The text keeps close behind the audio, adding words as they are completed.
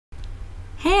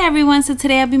Hey everyone, so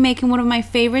today I'll be making one of my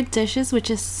favorite dishes, which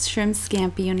is shrimp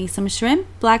scampi. You'll need some shrimp,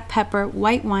 black pepper,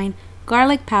 white wine,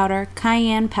 garlic powder,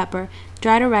 cayenne pepper,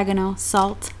 dried oregano,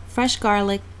 salt, fresh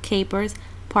garlic, capers,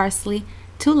 parsley,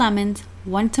 2 lemons,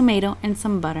 1 tomato, and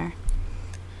some butter.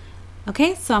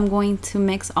 Okay, so I'm going to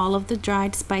mix all of the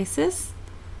dried spices,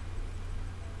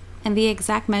 and the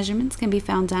exact measurements can be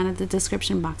found down at the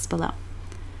description box below.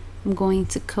 I'm going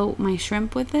to coat my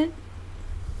shrimp with it.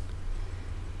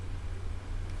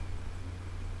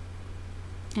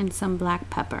 And some black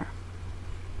pepper.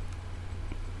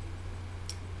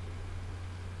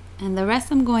 And the rest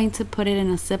I'm going to put it in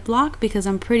a Ziploc because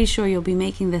I'm pretty sure you'll be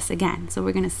making this again. So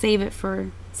we're going to save it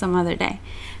for some other day.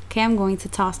 Okay, I'm going to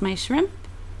toss my shrimp.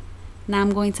 Now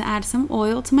I'm going to add some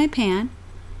oil to my pan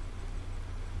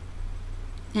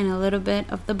and a little bit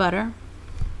of the butter.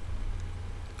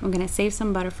 I'm going to save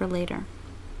some butter for later.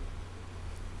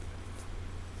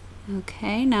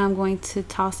 Okay, now I'm going to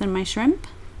toss in my shrimp.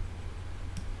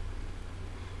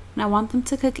 And I want them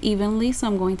to cook evenly, so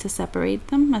I'm going to separate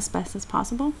them as best as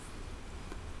possible.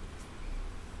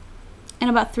 And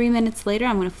about 3 minutes later,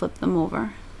 I'm going to flip them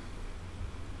over.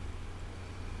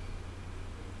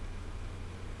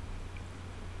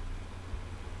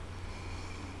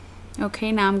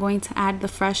 Okay, now I'm going to add the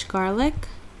fresh garlic,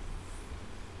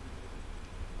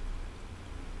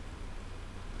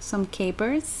 some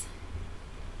capers,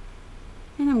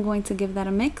 and I'm going to give that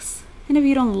a mix. And if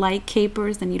you don't like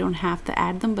capers, then you don't have to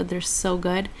add them, but they're so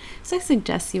good, so I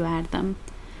suggest you add them.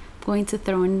 I'm going to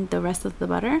throw in the rest of the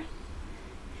butter,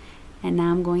 and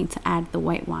now I'm going to add the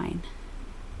white wine.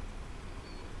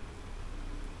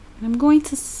 And I'm going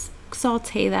to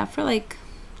saute that for like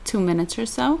 2 minutes or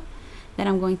so. Then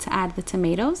I'm going to add the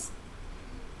tomatoes.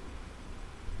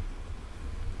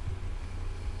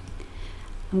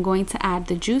 I'm going to add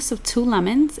the juice of 2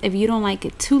 lemons. If you don't like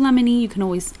it too lemony, you can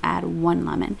always add 1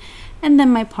 lemon. And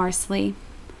then my parsley.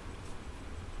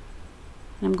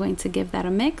 And I'm going to give that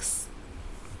a mix.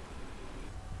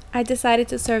 I decided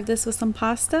to serve this with some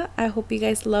pasta. I hope you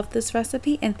guys love this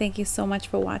recipe, and thank you so much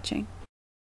for watching.